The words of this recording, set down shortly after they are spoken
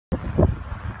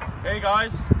Hey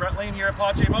guys, Brett Lane here at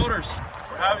Pothier Motors.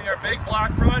 We're having our big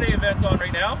Black Friday event on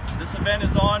right now. This event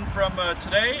is on from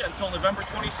today until November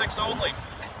 26th only.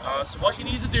 So what you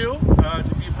need to do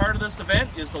to be a part of this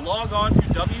event is to log on to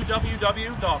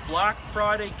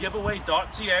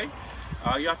www.blackfridaygiveaway.ca.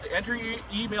 You have to enter your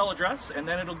email address and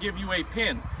then it'll give you a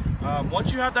PIN.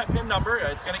 Once you have that PIN number,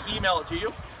 it's going to email it to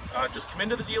you. Just come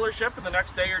into the dealership in the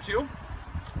next day or two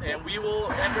and we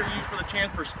will enter you for the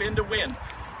chance for spin to win.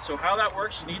 So how that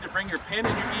works, you need to bring your PIN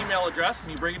and your email address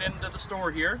and you bring it into the store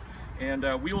here and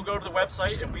we will go to the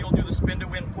website and we will do the spin to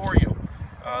win for you.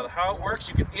 How it works,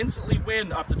 you can instantly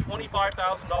win up to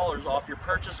 $25,000 off your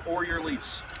purchase or your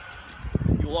lease.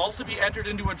 You will also be entered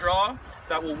into a draw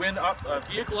that will win up a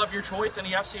vehicle of your choice,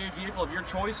 any FCA vehicle of your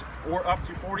choice, or up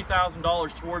to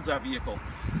 $40,000 towards that vehicle.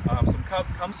 So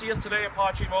come see us today at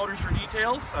Pothier Motors for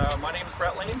details. My name is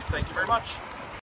Brett Lane. Thank you very much.